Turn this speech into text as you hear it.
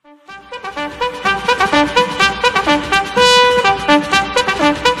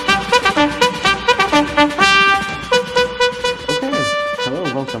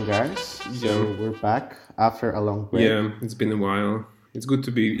back after a long break. Yeah, it's been a while. It's good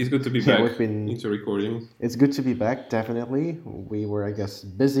to be Yeah, back into recording. It's good to be back, definitely. We were, I guess,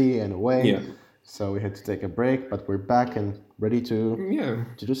 busy and away. Yeah. So we had to take a break, but we're back and ready to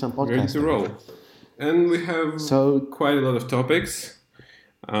do some podcasting. Ready to roll. And we have quite a lot of topics.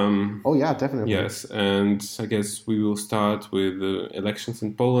 Oh yeah, definitely. Yes, and I guess we will start with the elections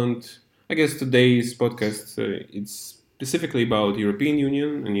in Poland. I guess today's podcast it's specifically about European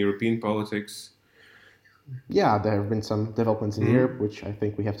Union and European politics. Yeah, there have been some developments in Europe, which I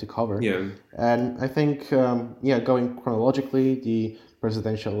think we have to cover. Yeah. And I think, going chronologically, the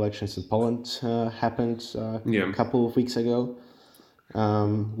presidential elections in Poland happened a couple of weeks ago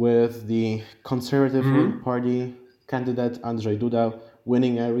with the Conservative Party candidate Andrzej Duda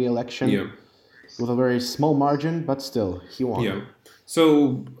winning a re-election with a very small margin, but still, he won. Yeah.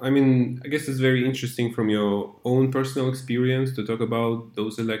 So, I mean, I guess it's very interesting from your own personal experience to talk about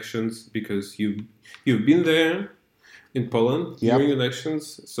those elections because you've been there in Poland during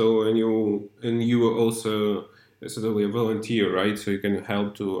elections. So, and you were also sort of a volunteer, right? So you can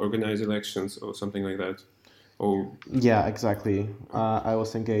help to organize elections or something like that. Yeah, exactly. I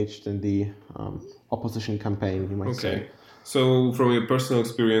was engaged in the opposition campaign, you might say. So, from your personal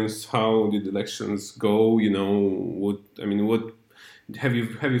experience, how did elections go? You know, what have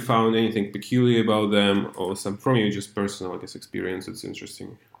you found anything peculiar about them, or some from your just personal, I guess, experience? It's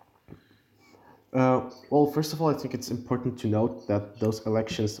interesting. Well, first of all, I think it's important to note that those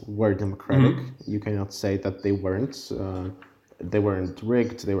elections were democratic. You cannot say that they weren't. They weren't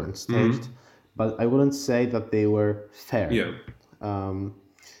rigged. They weren't staged. But I wouldn't say that they were fair. Yeah.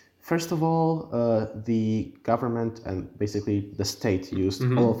 First of all, the government and basically the state used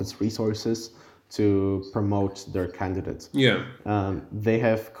all of its resources to promote their candidate. Yeah. They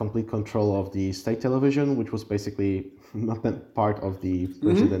have complete control of the state television, which was basically not part of the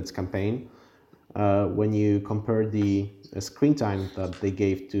president's campaign. When you compare the screen time that they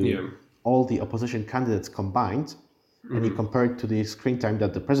gave to all the opposition candidates combined, and you compare it to the screen time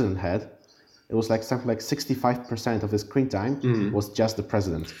that the president had, it was like something like 65% of the screen time was just the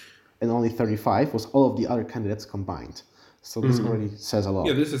president, and only 35% was all of the other candidates combined. So this already says a lot.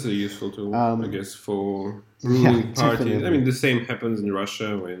 Yeah, this is a useful tool, I guess, for ruling parties. Definitely. I mean, the same happens in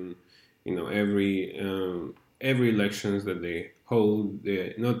Russia when, every elections that they hold,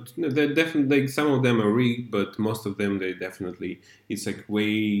 they're definitely, like, some of them are rigged, but most of them, it's like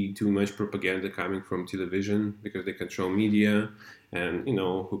way too much propaganda coming from television because they control media, and,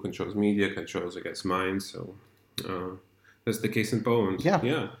 who controls media controls, I guess, minds. So that's the case in Poland.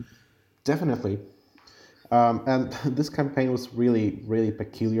 Yeah. Definitely. And this campaign was really, really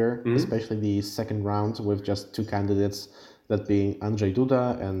peculiar, especially the second round with just two candidates, that being Andrzej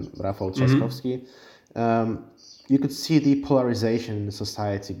Duda and Rafał Trzaskowski. You could see the polarization in the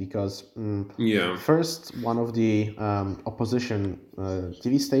society because first, one of the opposition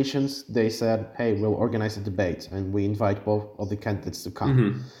TV stations, they said, hey, we'll organize a debate and we invite both of the candidates to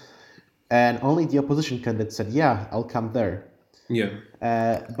come. And only the opposition candidate said, yeah, I'll come there. Yeah.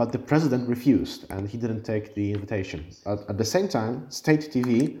 But the president refused and he didn't take the invitation. At the same time, state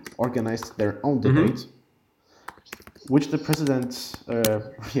TV organized their own debate, which the president,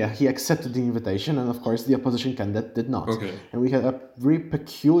 he accepted the invitation, and of course the opposition candidate did not. Okay. And we had a very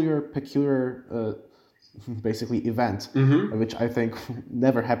peculiar, basically event, which I think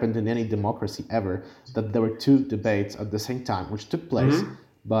never happened in any democracy ever, that there were two debates at the same time, which took place,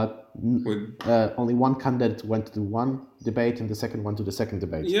 but only one candidate went to one debate and the second one to the second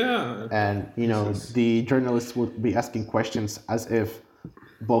debate. Yeah. And, the journalists would be asking questions as if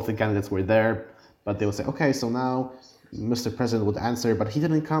both the candidates were there, but they would say, okay, so now Mr. President would answer, but he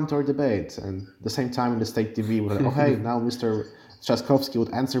didn't come to our debate. And at the same time in the state TV, would okay, now Mr. Trzaskowski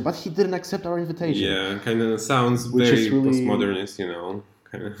would answer, but he didn't accept our invitation. Yeah, kind of sounds very postmodernist,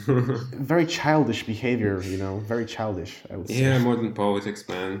 kind of. Very childish behavior, very childish, I would say. Yeah, modern politics,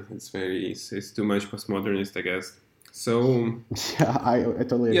 man. It's too much postmodernist, I guess. So yeah, I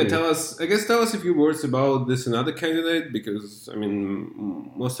totally agree. Yeah, tell us a few words about this another candidate, because I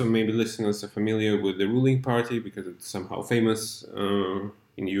mean most of maybe listeners are familiar with the ruling party because it's somehow famous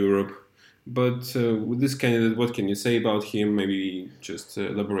in Europe. But with this candidate, what can you say about him? Maybe just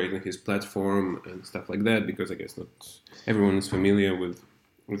elaborate on his platform and stuff like that, because I guess not everyone is familiar with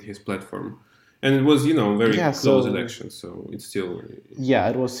his platform. And it was, very close election, so it's still... Yeah,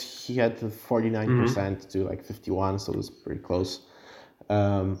 it was, he had 49% to like 51, so it was pretty close.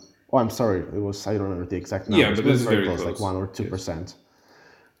 I'm sorry, it was, I don't remember the exact numbers. Yeah, but it was very close, like 1 or 2%.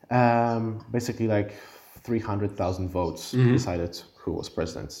 Yes. Basically like 300,000 votes decided who was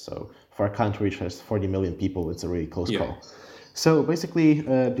president. So for a country which has 40 million people, it's a really close call. So basically,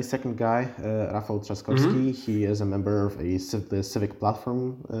 the second guy, Rafał Mm-hmm. Trzaskowski, he is a member of the Civic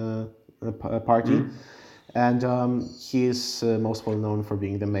Platform party, and he is most well known for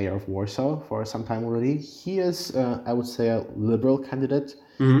being the mayor of Warsaw for some time already. He is, I would say, a liberal candidate.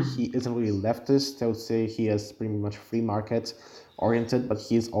 Mm-hmm. He isn't really leftist. I would say he is pretty much free market oriented, but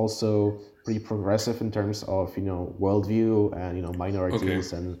he is also pretty progressive in terms of worldview and Okay.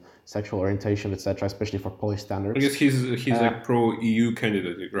 minorities and sexual orientation, etc., especially for Polish I guess standards. he's like pro EU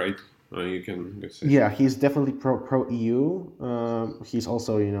candidate, right? You can just say. Yeah, he's definitely pro EU. He's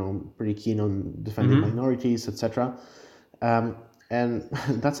also pretty keen on defending Mm-hmm. minorities, etc. Um, and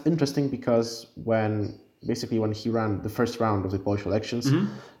that's interesting because when he ran the first round of the Polish elections,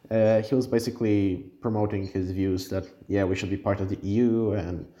 Mm-hmm. he was basically promoting his views that yeah, we should be part of the EU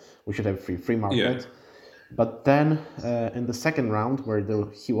and we should have free Yeah. market. But then in the second round, where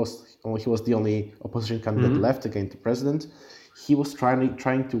he was the only opposition candidate Mm-hmm. left against the president, he was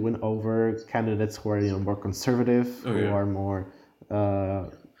trying to win over candidates who are more conservative, Oh who yeah. are more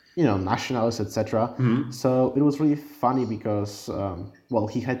nationalists, etc. Mm-hmm. So it was really funny because well,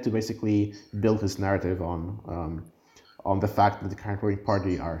 he had to basically build his narrative on the fact that the current ruling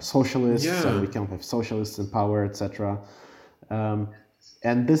party are socialists and Yeah. we can't have socialists in power, etc. Um,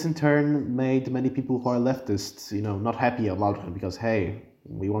 and this in turn made many people who are leftists, not happy about him because hey,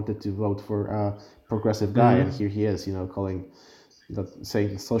 we wanted to vote for a progressive guy, and Mm-hmm. here he is, calling that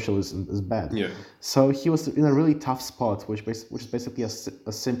saying socialism is bad. Yeah. So he was in a really tough spot, which is basically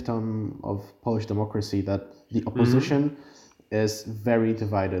a symptom of Polish democracy that the Mm-hmm. opposition is very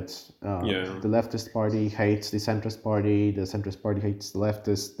divided. Yeah. The leftist party hates the centrist party hates the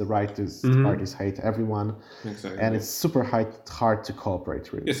leftists, the rightist Mm-hmm. parties hate everyone, and Exactly. it's super hard to cooperate,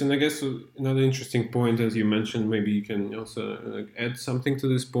 really. Yes, and I guess another interesting point, as you mentioned, maybe you can also add something to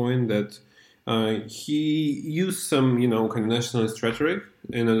this point that he used some, kind of nationalist rhetoric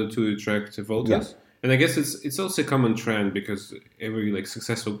in order to attract Yeah. voters. And I guess it's also a common trend because every like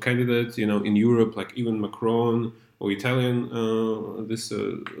successful candidate, in Europe, like even Macron or Italian, this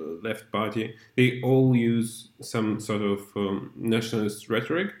left party, they all use some sort of nationalist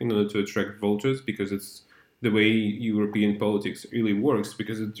rhetoric in order to attract voters because it's the way European politics really works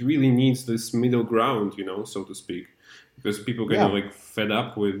because it really needs this middle ground, so to speak, because people kind of Yeah. like fed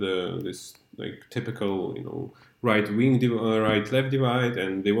up with this like typical, right left divide,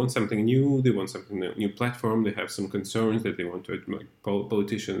 and they want something new. They want something new platform. They have some concerns that they want to like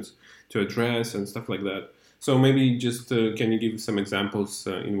politicians to address and stuff like that. So maybe just can you give some examples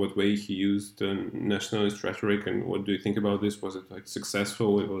in what way he used nationalist rhetoric, and what do you think about this? Was it like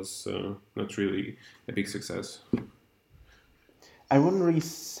successful? It was not really a big success. I wouldn't really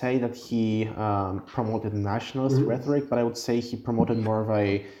say that he promoted nationalist Mm-hmm. rhetoric, but I would say he promoted more of a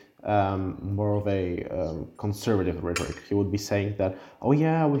conservative rhetoric. He would be saying that, oh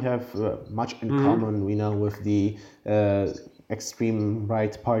yeah, we have much in Mm-hmm. common, with the extreme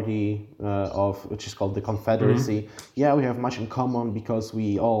right party of which is called the Mm-hmm. Confederacy. Yeah, we have much in common because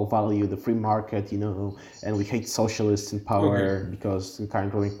we all value the free market, and we hate socialists in Okay. power because the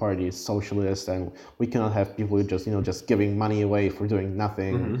current ruling party is socialist, and we cannot have people just giving money away for doing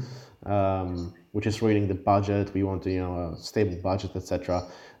nothing, Mm-hmm. which is ruining the budget. We want a stable budget, etc.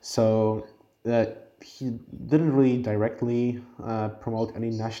 So uh, he didn't really directly promote any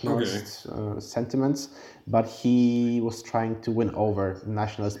Okay. nationalist sentiments, but he was trying to win over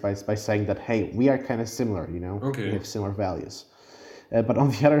nationalists by saying that hey, we are kind of similar, we Okay. have similar values. But on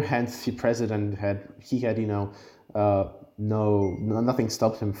the other hand, the president had nothing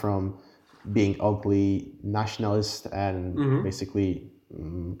stopped him from being ugly nationalist and Mm-hmm. basically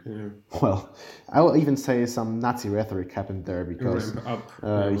Yeah. well, I will even say some Nazi rhetoric happened there because Ramp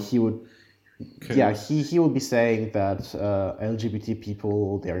up. he would Kind yeah, of. he would be saying that LGBT people,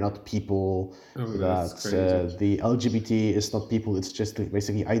 they are not people, Oh, that's that crazy. the LGBT is not people, it's just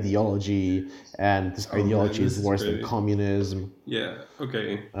basically ideology, and this Oh man, ideology this is is worse than crazy. communism. Yeah. Okay.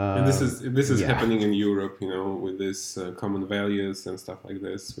 And this is Yeah. happening in Europe, with this common values and stuff like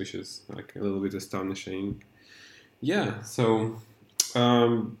this, which is like a little bit astonishing. Yeah. So,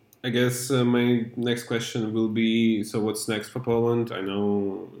 I guess my next question will be: so, what's next for Poland? I know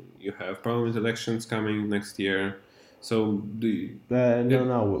you have parliament elections coming next year. So, No, it,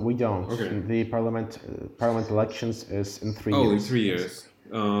 no, we don't. okay. The parliament elections is in three Oh, in years. 3 years.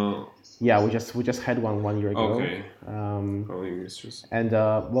 Yeah, we just had one year ago. Okay. Calling mistress. And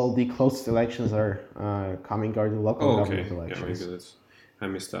well, the closest elections are coming are the local Oh, government okay. Yeah, maybe elections. I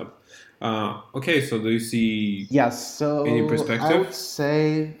missed up. Okay, so do you see Yeah, any so perspective?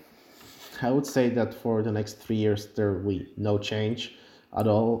 I would say that for the next 3 years there will be no change at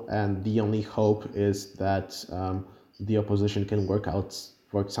all, and the only hope is that the opposition can work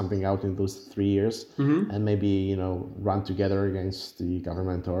something out in those 3 years, and maybe run together against the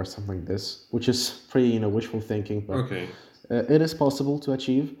government or something like this, which is pretty wishful thinking, but it is possible to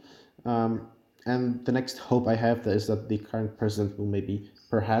achieve. And the next hope I have is that the current president will maybe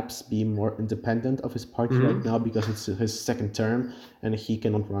perhaps be more independent of his party right now, because it's his second term and he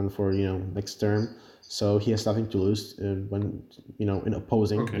cannot run for next term. So he has nothing to lose when in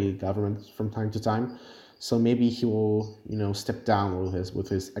opposing the government from time to time. So maybe he will step down with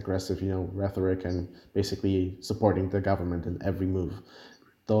his aggressive rhetoric and basically supporting the government in every move.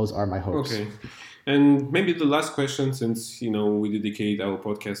 Those are my hopes. Okay. And maybe the last question, since we dedicate our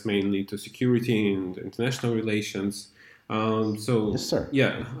podcast mainly to security and international relations. So yes, sir.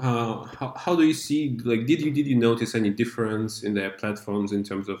 Yeah, how do you see? Like, did you notice any difference in their platforms in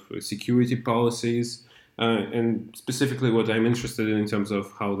terms of security policies? And specifically, what I'm interested in terms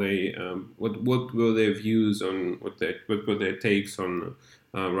of how they, what were their views on what were their takes on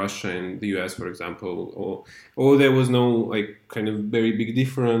Russia and the US, for example, or there was no like kind of very big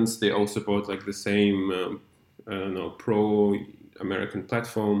difference. They all support like the same, I don't know, pro-American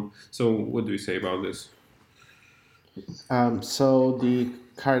platform. So what do you say about this? So the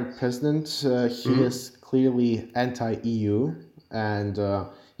current president, he is clearly anti-EU, and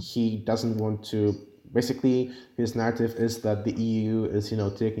he doesn't want to. Basically, his narrative is that the EU is,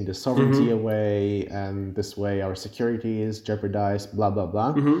 taking the sovereignty away, and this way our security is jeopardized. Blah blah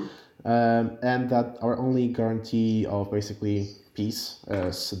blah, and that our only guarantee of basically peace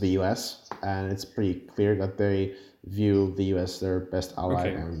is the US, and it's pretty clear that they view the US their best ally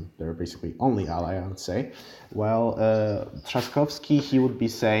and their basically only ally, I would say. Well, Trzaskowski, he would be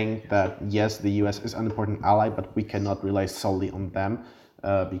saying that yes, the US is an important ally, but we cannot rely solely on them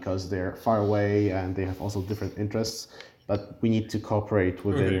because they're far away and they have also different interests. But we need to cooperate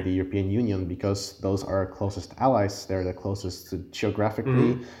within the European Union because those are our closest allies. They're the closest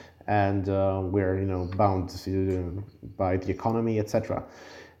geographically, and we're bound by the economy, etc.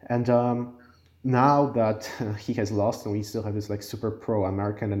 And now that he has lost and we still have this like super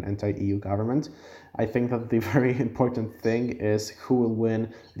pro-American and anti-EU government, I think that the very important thing is who will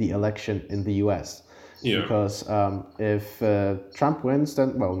win the election in the US. Yeah. Because if Trump wins,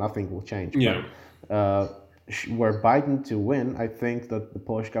 then, well, nothing will change. Yeah. But were Biden to win, I think that the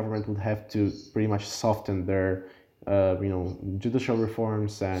Polish government would have to pretty much soften their judicial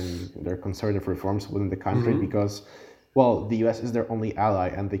reforms and their conservative reforms within the country because, well, the US is their only ally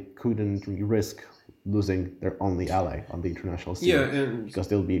and they couldn't risk losing their only ally on the international scene because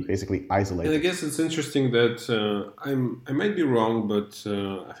they'll be basically isolated. And I guess it's interesting that I might be wrong, but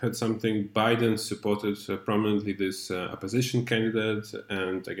I heard something. Biden supported prominently this opposition candidate,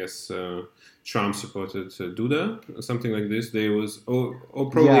 and I guess Trump supported Duda, something like this. There was, or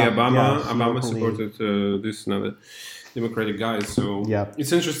probably Obama. Obama supported this another Democratic guy. So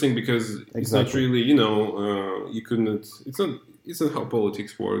it's interesting because it's not really, you couldn't. It's not how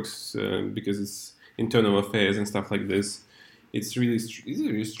politics works because it's internal affairs and stuff like this. It's really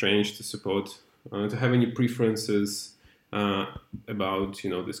strange to support, to have any preferences about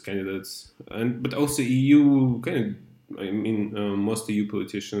these candidates, but also EU kind of. I mean, most EU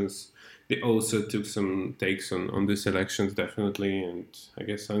politicians, they also took some takes on these elections, definitely, and I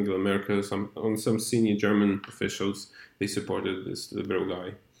guess Angela Merkel, some senior German officials, they supported this liberal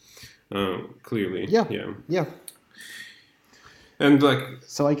guy, clearly. Yeah. And like,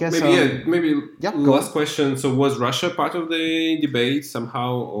 so I guess maybe last question. So was Russia part of the debate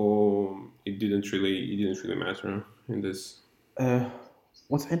somehow, or it didn't really matter in this?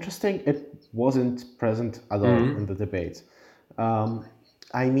 What's interesting, it wasn't present at all in the debate.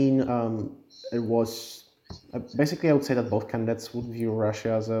 I mean, it was basically, I would say that both candidates would view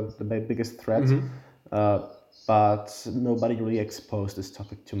Russia as the biggest threat, but nobody really exposed this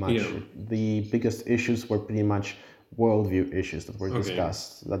topic too much. The biggest issues were pretty much worldview issues that were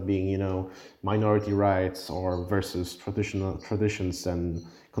discussed, that being, minority rights or versus traditions and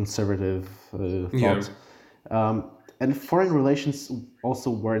conservative thoughts. And foreign relations also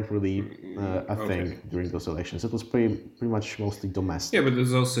weren't really a thing during those elections. It was pretty much mostly domestic. Yeah, but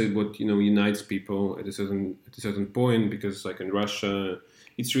there's also what unites people at a certain point, because like in Russia,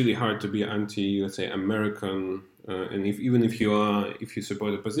 it's really hard to be let's say, American. And even if you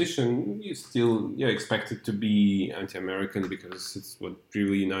support a position, you're expected to be anti-American because it's what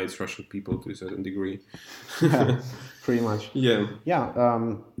really unites Russian people to a certain degree. Pretty much. Yeah.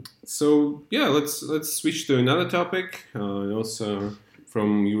 So let's switch to another topic. Also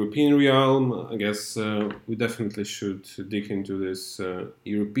from European realm, I guess we definitely should dig into this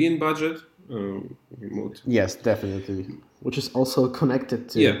European budget. Yes, definitely. Which is also connected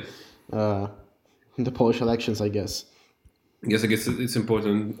to the Polish elections, I guess. Yes, I guess it's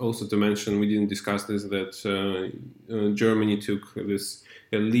important also to mention, we didn't discuss this, that Germany took this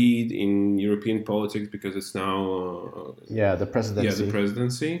lead in European politics because it's now the the presidency.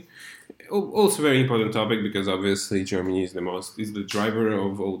 presidency. Also very important topic because obviously Germany is the driver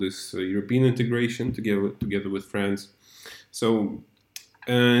of all this European integration together with France. So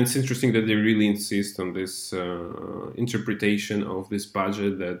it's interesting that they really insist on this interpretation of this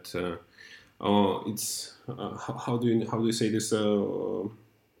budget that it's how do you say this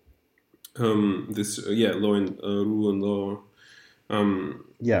this law and rule and law Rule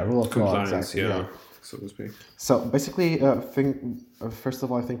of law, compliance, exactly. Yeah. so to speak. So basically, first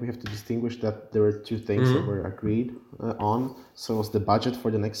of all, I think we have to distinguish that there were two things that were agreed on. So it was the budget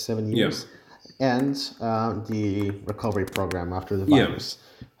for the next 7 years, and the recovery program after the virus,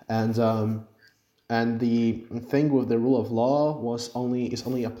 and the thing with the rule of law is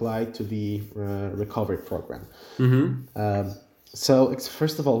only applied to the recovery program. So it's,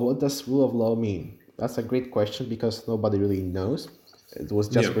 first of all, what does rule of law mean? That's a great question because nobody really knows. It was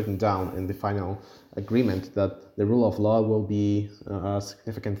just written down in the final agreement that the rule of law will be a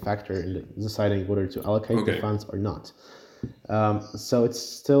significant factor in deciding whether to allocate the funds or not. So it's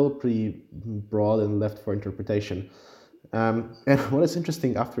still pretty broad and left for interpretation. And what is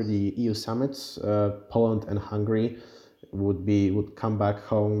interesting, after the EU summits, Poland and Hungary would come back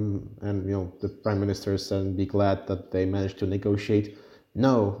home, and the prime ministers, and be glad that they managed to negotiate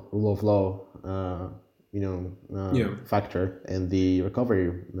no rule of law factor in the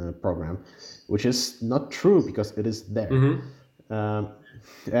recovery program, which is not true because it is there.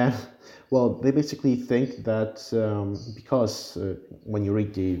 And well, they basically think that because when you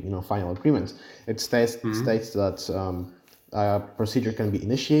read the final agreement, it states that a procedure can be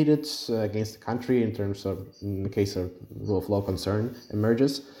initiated against the country in the case of rule of law concern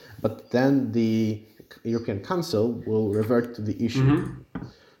emerges, but then the European Council will revert to the issue.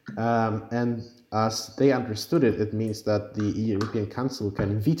 And as they understood it, it means that the European Council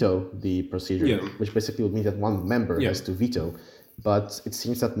can veto the procedure, which basically would mean that one member has to veto. But it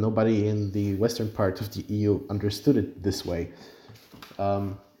seems that nobody in the western part of the EU understood it this way.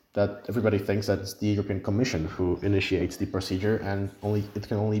 That everybody thinks that it's the European Commission who initiates the procedure, and it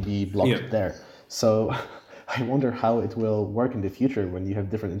can only be blocked there. So I wonder how it will work in the future when you have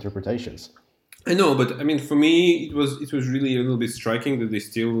different interpretations. I know, but I mean, for me, it was really a little bit striking that they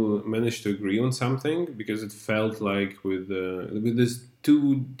still managed to agree on something, because it felt like with this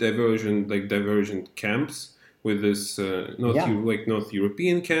two divergent camps, with this North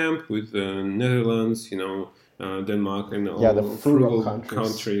European camp with Netherlands, Denmark, and all the frugal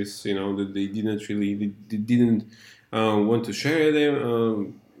countries, that they didn't want to share their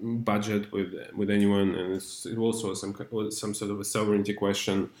budget with anyone, and it also some sort of a sovereignty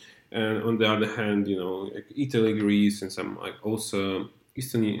question. And on the other hand, Italy, Greece, and some also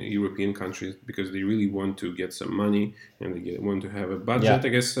Eastern European countries, because they really want to get some money and they want to have a budget. I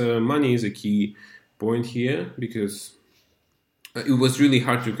guess money is a key point here, because it was really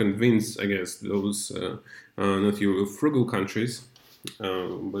hard to convince, I guess, those not frugal countries,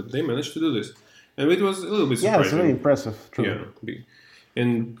 but they managed to do this, and it was a little bit surprising. Yeah, it's really impressive. True. Yeah,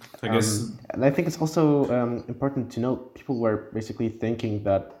 and I guess, and I think it's also important to note, people were basically thinking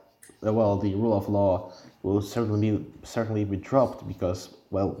that the rule of law will certainly be dropped because,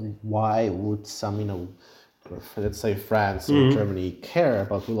 why would some let's say France or Germany care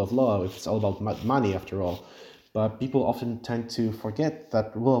about rule of law if it's all about money after all? But people often tend to forget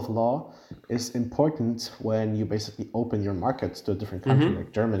that rule of law is important when you basically open your markets to a different country.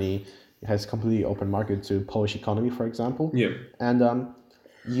 Like Germany has completely open market to Polish economy, for example. And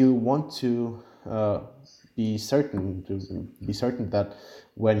you want to be certain that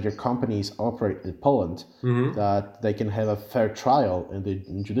when your companies operate in Poland, that they can have a fair trial in the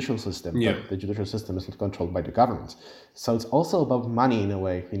judicial system. That the judicial system is not controlled by the government. So it's also about money in a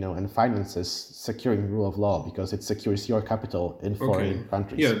way, and finances securing rule of law, because it secures your capital in foreign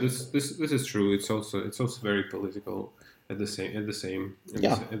countries. Yeah, this is true. It's also very political at the same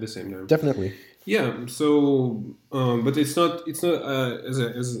time. Definitely. Yeah. So, but it's not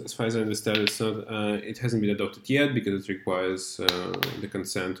as far as I understand, it's not. It hasn't been adopted yet because it requires the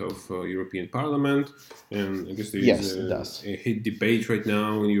consent of European Parliament, and I guess there is a hit debate right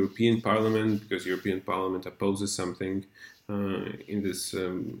now in European Parliament, because European Parliament opposes something in this.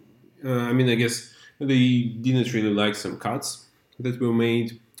 I mean, I guess they didn't really like some cuts that were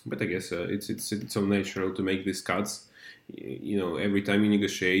made, but I guess it's so natural to make these cuts. Every time you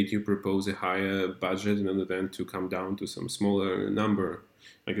negotiate, you propose a higher budget in order then to come down to some smaller number.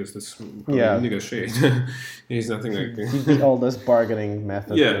 I guess that's probably Yeah. negotiate. It's nothing like The oldest bargaining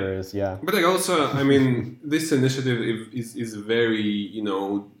method yeah. there is. Yeah. But like also, I mean, this initiative is very,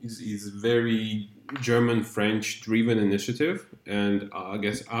 is very German French driven initiative, and I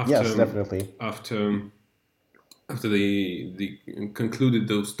guess Yes, definitely. after they concluded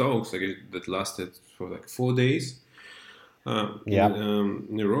those talks, like that lasted for like 4 days Yeah.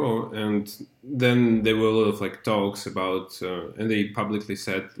 in a row, and then there were a lot of like talks about, and they publicly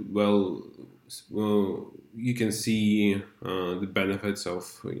said, well, you can see the benefits of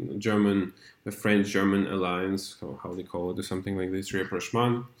the French-German alliance, or how they call it, or something like this,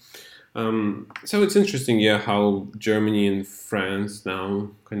 rapprochement. So it's interesting, yeah, how Germany and France now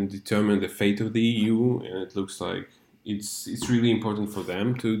can determine the fate of the EU, and it looks like it's really important for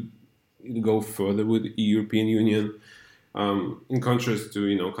them to go further with the European Union. In contrast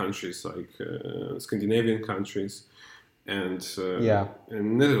to countries like Scandinavian countries Yeah.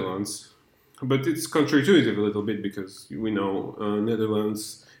 and Netherlands, but it's counterintuitive a little bit because we know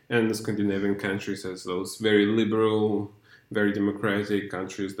Netherlands and the Scandinavian countries as those very liberal, very democratic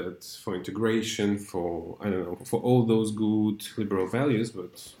countries that for integration, for I don't know, for all those good liberal values,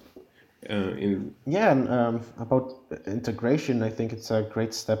 but in Yeah, and about integration, I think it's a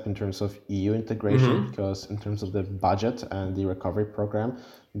great step in terms of EU integration because in terms of the budget and the recovery program,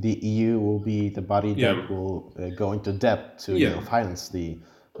 the EU will be the body yeah, that will go into debt to yeah, finance the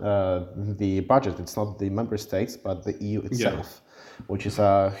budget. It's not the member states, but the EU yeah. itself, which is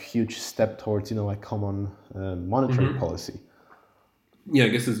a huge step towards a common monetary policy. Yeah, I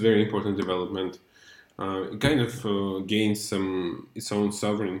guess it's a very important development. It kind of gains its own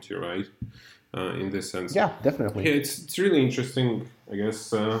sovereignty, right? In this sense. Yeah, definitely. Yeah, it's really interesting, I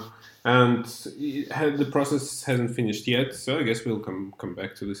guess, and the process hasn't finished yet. So I guess we'll come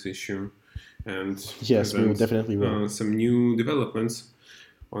back to this issue and Yes, we will present definitely will. some new developments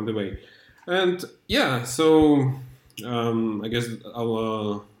on the way. And yeah, so I guess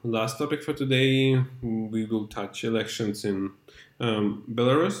our last topic for today, we will touch elections in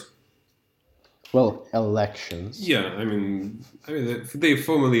Belarus. Well, elections. Yeah, I mean, they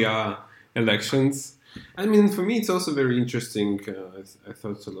formally are elections. I mean, for me, it's also very interesting. I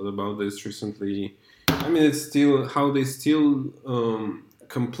thought a lot about this recently. I mean, it's still how they still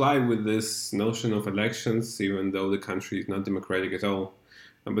comply with this notion of elections, even though the country is not democratic at all.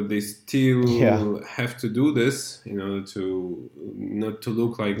 But they still have to do this in order to not to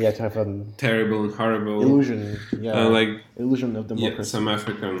look like to have a terrible and horrible illusion. Yeah, like illusion of democracy. some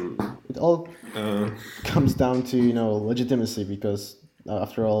African. It all comes down to legitimacy because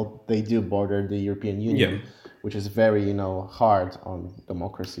after all they do border the European Union, which is very hard on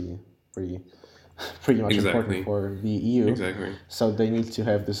democracy, pretty much important for the EU. Exactly. So they need to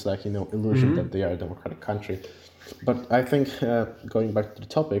have this illusion that they are a democratic country. But I think going back to the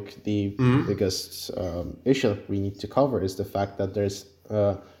topic, the biggest issue that we need to cover is the fact that there's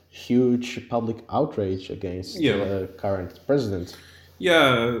a huge public outrage against the current president.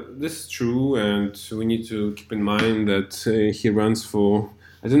 Yeah, this is true, and we need to keep in mind that he runs for,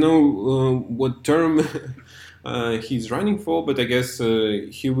 I don't know what term he's running for, but I guess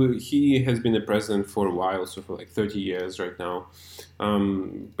he has been a president for a while, so for like 30 years right now,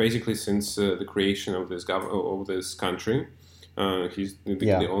 basically since the creation of this country. He's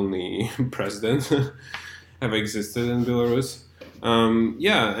the only president ever existed in Belarus.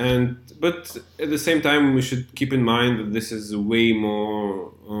 But at the same time, we should keep in mind that this is way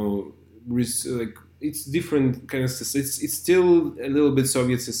more it's different kind of. It's still a little bit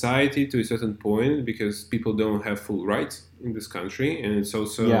Soviet society to a certain point because people don't have full rights in this country, and it's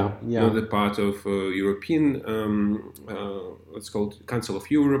also not a part of European. Let's call it Council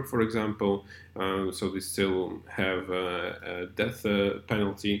of Europe, for example. So they still have a death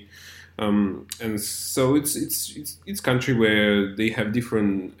penalty. And so it's country where they have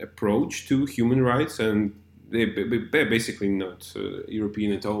different approach to human rights, and they're basically not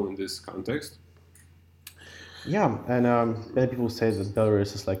European at all in this context. Yeah, and many people say that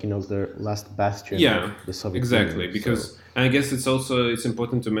Belarus is like the last bastion of the Soviet Union. Because and I guess it's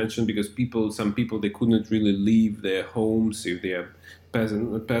important to mention because some people they could not really leave their homes if they are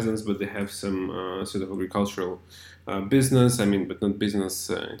peasants, but they have some sort of agricultural business. I mean, but not business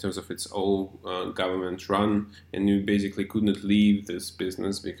in terms of it's all government run, and you basically could not leave this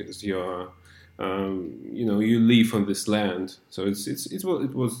business because you're. You live on this land, so it's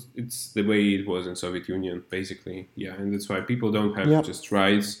the way it was in Soviet Union, basically. Yeah, and that's why people don't have just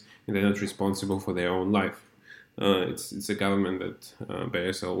rights, and they're not responsible for their own life. It's a government that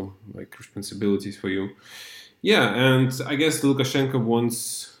bears all like responsibilities for you, Yeah, and I guess Lukashenko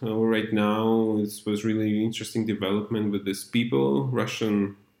wants right now. It was really interesting development with these people,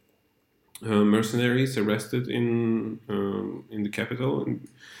 Russian mercenaries arrested in the capital in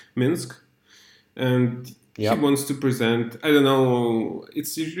Minsk, and he Yep. wants to present. I don't know.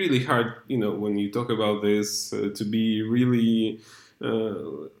 It's really hard, when you talk about this, to be really,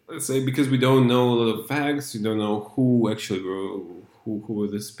 let's say, because we don't know a lot of facts. We don't know who actually were who were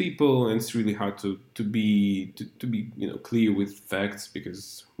these people, and it's really hard to be clear with facts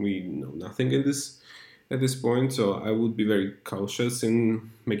because we know nothing at this point. So I would be very cautious in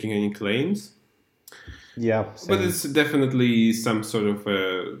making any claims. Yeah, But same. it's definitely some sort of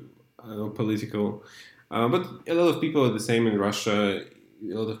I don't know, political. But a lot of people are the same in Russia.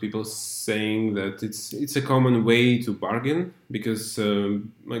 A lot of people saying that it's a common way to bargain because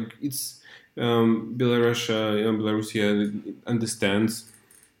like it's Belarus, Belarusia understands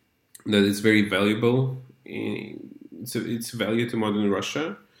that it's very valuable. It's value to modern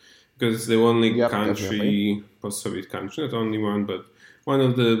Russia because it's the only Yep, definitely. country, post-Soviet country, not only one, but one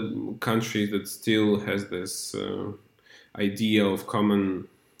of the countries that still has this idea of common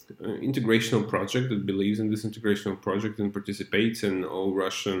integrational project, that believes in this integrational project and participates in all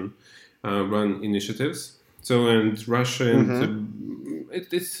Russian run initiatives. So, and Russia, and Mm-hmm.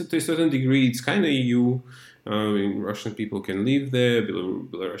 it's to a certain degree, it's kind of EU. Russian people can live there.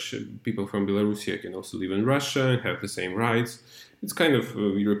 People from Belarusia can also live in Russia and have the same rights. It's kind of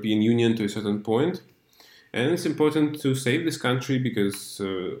European Union to a certain point. And it's important to save this country because,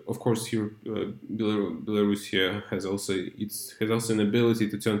 of course, here Belarusia has also an ability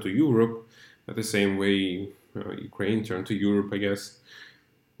to turn to Europe, at the same way Ukraine turned to Europe, I guess.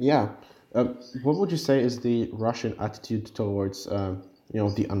 Yeah. What would you say is the Russian attitude towards,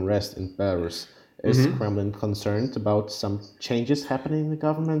 the unrest in Belarus? Is Hmm. Kremlin concerned about some changes happening in the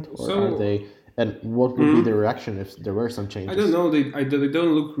government, or are So, they? And what would be the mm, reaction if there were some I don't changes? know. They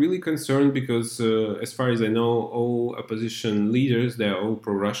don't look really concerned because, as far as I know, all opposition leaders, they're all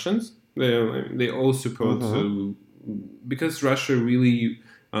pro-Russians. They all support Mm-hmm. because Russia really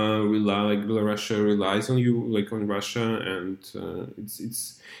Russia relies on you, like on Russia, and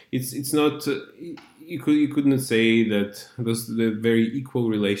it's not. You couldn't say that those the very equal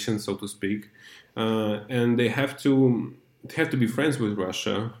relations, so to speak, and they have to be friends with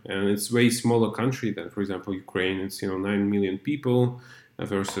Russia, and it's way smaller country than, for example, Ukraine. It's 9 million people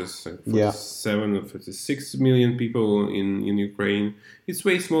versus Yeah. 47 or 46 million people in Ukraine. It's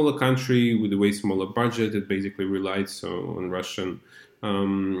way smaller country with a way smaller budget. It basically relies on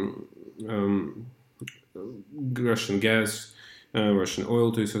um, um, Russian gas, Russian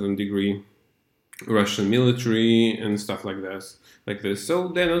oil to a certain degree, Russian military and stuff like this. Like this, so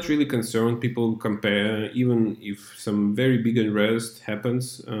they're not really concerned. People compare, even if some very big unrest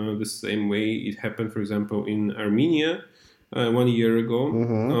happens, the same way it happened, for example, in Armenia 1 year ago.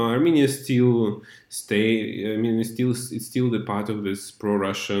 Mm-hmm. Armenia still stay. I mean, it's still the part of this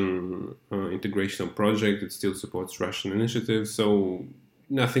pro-Russian integrational project. It still supports Russian initiatives. So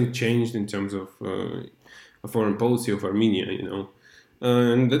nothing changed in terms of foreign policy of Armenia.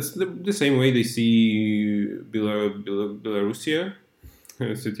 And that's the same way they see Belarusia,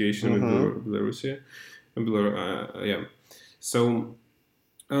 situation with Mm-hmm. Belarusia, yeah. So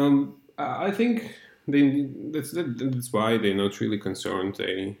I think that's why they're not really concerned.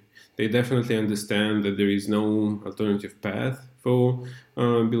 They definitely understand that there is no alternative path for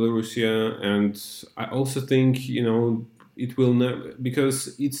Belarusia, and I also think it will not,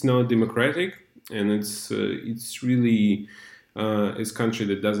 because it's not democratic, and it's really a country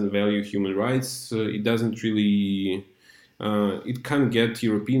that doesn't value human rights. It doesn't really. It can get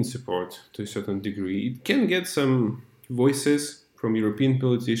European support to a certain degree. It can get some voices from European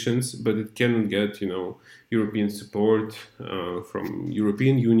politicians, but it cannot get European support from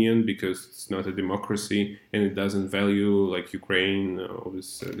European Union because it's not a democracy and it doesn't value, like Ukraine, all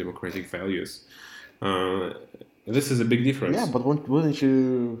these democratic values. Uh, this is a big Yeah, difference. but wouldn't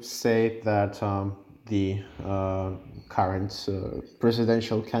you say that the current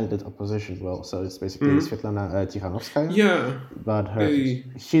presidential candidate opposition, well, so it's basically Hmm. Svetlana Tikhanovskaya, Yeah, but they.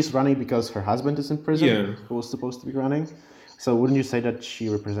 she's running because her husband is in prison, Yeah. who was supposed to be running. So wouldn't you say that she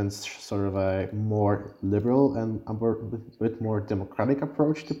represents sort of a more liberal and a bit more democratic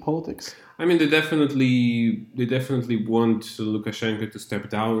approach to politics? I mean, they definitely want Lukashenko to step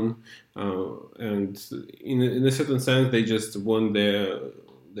down, and in a certain sense, they just want their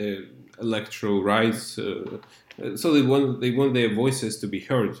electoral rights. So they want their voices to be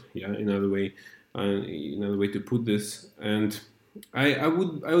heard. Yeah, another way to put this. And I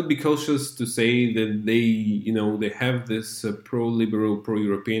would be cautious to say that they have this pro-liberal,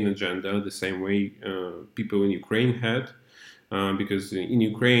 pro-European agenda the same way people in Ukraine had, because in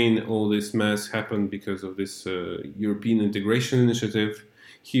Ukraine all this mess happened because of this European integration initiative.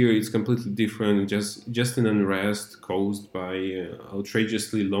 Here it's completely different, just an unrest caused by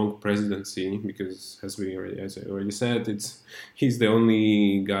outrageously long presidency. Because as I already said, he's the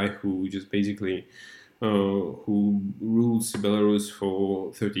only guy who just basically who rules Belarus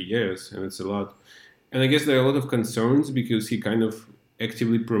for 30 years, and it's a lot. And I guess there are a lot of concerns because he kind of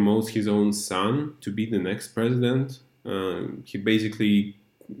actively promotes his own son to be the next president. He basically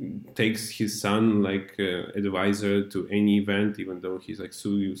takes his son like advisor to any event, even though he's like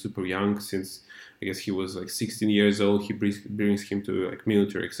super young. Since I guess he was like 16 years old, he brings him to like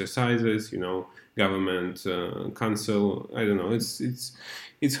military exercises, government council. I don't know.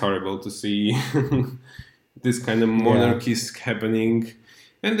 It's horrible to see this kind of Yeah. monarchies happening,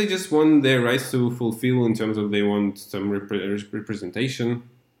 and they just want their rights to fulfill in terms of they want some representation.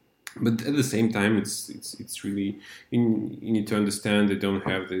 But at the same time, it's really you need to understand they don't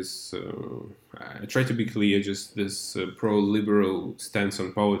have this. I try to be clear, just this pro-liberal stance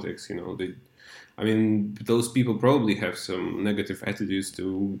on politics. I mean, those people probably have some negative attitudes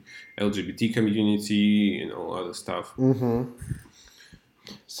to LGBT community, other stuff.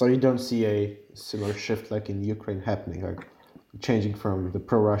 So you don't see a similar shift like in Ukraine happening, like changing from the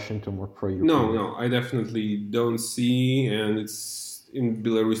pro-Russian to more No, pro-European. no, I definitely don't see, and it's in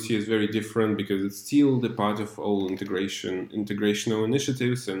Belarusia is very different because it's still the part of all integrational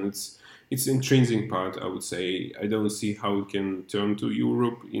initiatives, and it's intrinsic part. I would say I don't see how it can turn to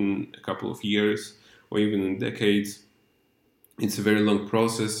Europe in a couple of years or even in decades. It's a very long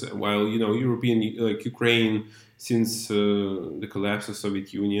process. While European like Ukraine, since the collapse of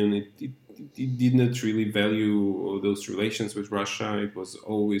Soviet Union, it did not really value those relations with Russia. It was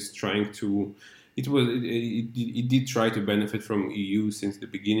always trying to. It did try to benefit from EU since the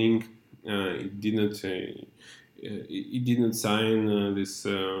beginning. It did not. It did not sign this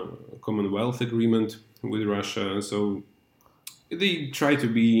Commonwealth agreement with Russia, so they try to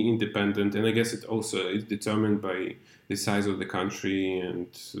be independent, and I guess it also is determined by the size of the country, and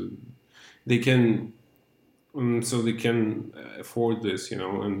they can so they can afford this,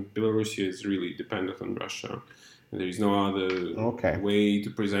 and Belarus is really dependent on Russia. And there is no other Okay. way to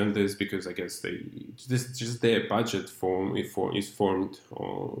present this because I guess this just their budget is formed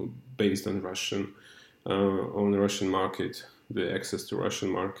based on the Russian market, the access to Russian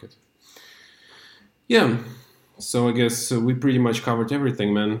market. Yeah, so I guess we pretty much covered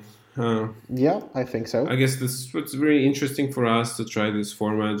everything, man. Uh, Yeah, I think I so. guess this is what's very interesting for us to try this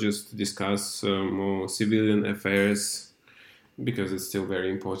format, just to discuss more civilian affairs because it's still very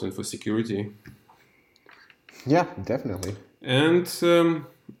important for security. Yeah, definitely. And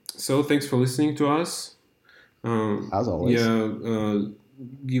so, thanks for listening to us. As always. Yeah,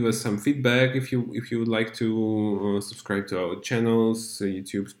 give us some feedback if you would like to subscribe to our channels,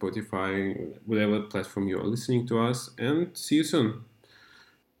 YouTube, Spotify, whatever platform you are listening to us, and see you soon.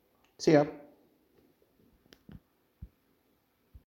 See ya.